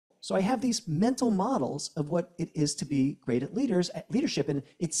So I have these mental models of what it is to be great at leadership, and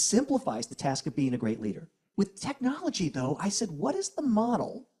it simplifies the task of being a great leader. With technology, though, I said, what is the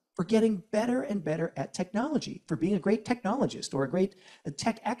model for getting better and better at technology, for being a great technologist or a great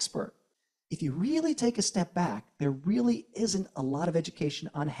tech expert? If you really take a step back, there really isn't a lot of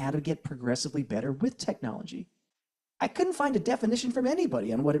education on how to get progressively better with technology. I couldn't find a definition from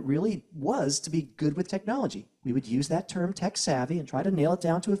anybody on what it really was to be good with technology. We would use that term tech savvy and try to nail it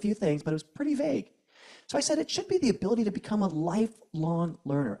down to a few things, but it was pretty vague. So I said it should be the ability to become a lifelong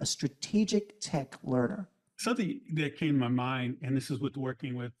learner, a strategic tech learner. Something that came to my mind, and this is with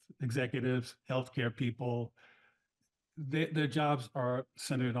working with executives, healthcare people, their jobs are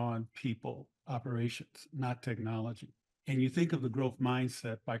centered on people, operations, not technology. And you think of the growth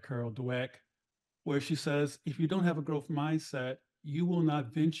mindset by Carol Dweck, where she says, if you don't have a growth mindset, you will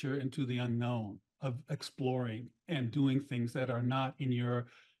not venture into the unknown of exploring and doing things that are not in your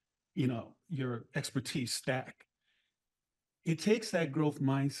expertise stack. It takes that growth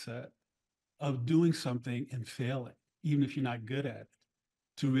mindset of doing something and failing, even if you're not good at it,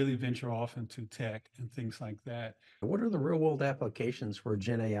 to really venture off into tech and things like that. What are the real world applications where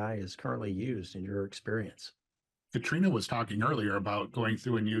Gen AI is currently used in your experience? Katrina was talking earlier about going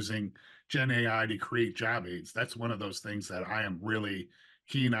through and using Gen AI to create job aids. That's one of those things that I am really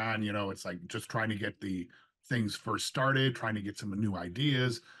keen on. It's like just trying to get the things first started, trying to get some new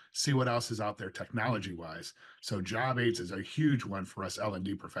ideas, see what else is out there technology wise. So job aids is a huge one for us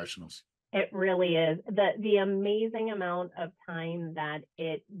L&D professionals. It really is. The amazing amount of time that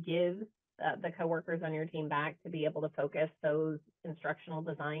it gives the coworkers on your team back to be able to focus those instructional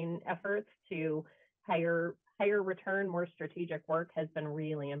design efforts to higher return, more strategic work has been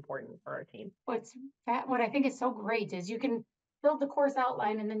really important for our team. What I think is so great is you can build the course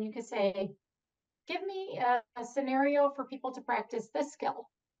outline and then you can say, give me a scenario for people to practice this skill.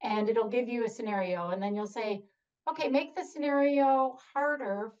 And it'll give you a scenario. And then you'll say, okay, make the scenario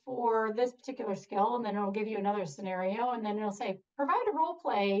harder for this particular skill. And then it'll give you another scenario. And then it'll say, provide a role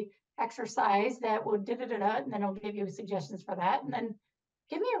play exercise that would da-da-da-da. And then it'll give you suggestions for that. And then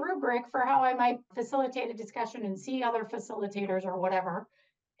give me a rubric for how I might facilitate a discussion and see other facilitators or whatever.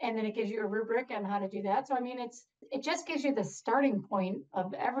 And then it gives you a rubric on how to do that. So, I mean, it just gives you the starting point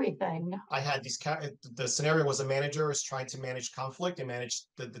of everything. I had the scenario was a manager is trying to manage conflict and manage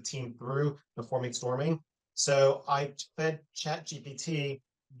the team through performing storming. So I fed ChatGPT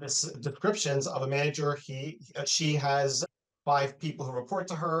this descriptions of a manager. She has 5 people who report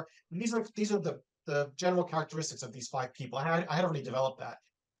to her. These are the general characteristics of these 5 people. I had already developed that.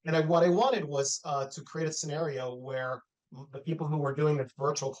 And what I wanted was to create a scenario where the people who were doing this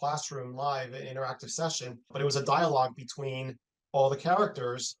virtual classroom live interactive session, but it was a dialogue between all the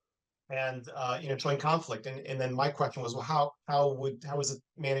characters and showing conflict. And then my question was, well, how is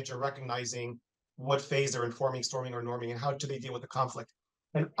a manager recognizing what phase they're informing, storming, or norming, and how do they deal with the conflict?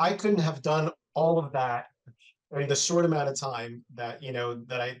 And I couldn't have done all of that in the short amount of time that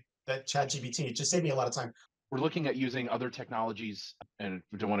ChatGPT. It just saved me a lot of time. We're looking at using other technologies, and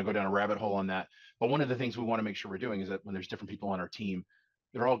we don't want to go down a rabbit hole on that. But one of the things we want to make sure we're doing is that when there's different people on our team,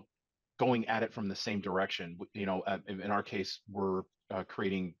 they're all going at it from the same direction. In our case, we're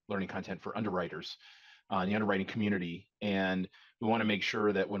creating learning content for underwriters, the underwriting community. And we want to make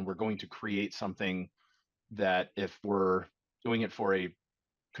sure that when we're going to create something, that if we're doing it for a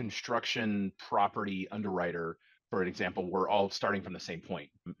construction property underwriter, for example, we're all starting from the same point.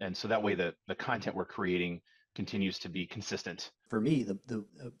 And so that way the content we're creating continues to be consistent. For me, the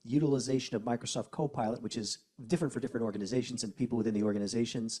utilization of Microsoft Copilot, which is different for different organizations and people within the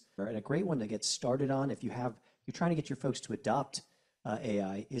organizations, and a great one to get started on if you're trying to get your folks to adopt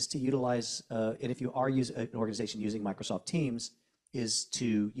AI, is to utilize, and if you are an organization using Microsoft Teams, is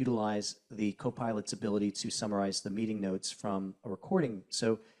to utilize the Copilot's ability to summarize the meeting notes from a recording.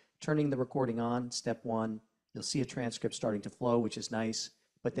 So turning the recording on, step 1, you'll see a transcript starting to flow, which is nice.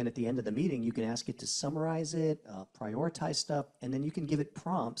 But then at the end of the meeting, you can ask it to summarize it, prioritize stuff, and then you can give it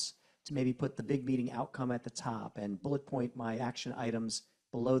prompts to maybe put the big meeting outcome at the top and bullet point my action items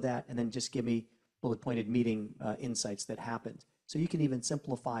below that, and then just give me bullet pointed meeting insights that happened. So you can even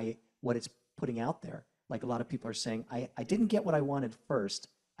simplify what it's putting out there. Like a lot of people are saying, I didn't get what I wanted first.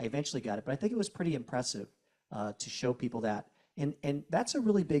 I eventually got it, but I think it was pretty impressive to show people that. And that's a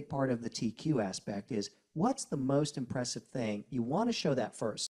really big part of the TQ aspect is what's the most impressive thing? You want to show that first.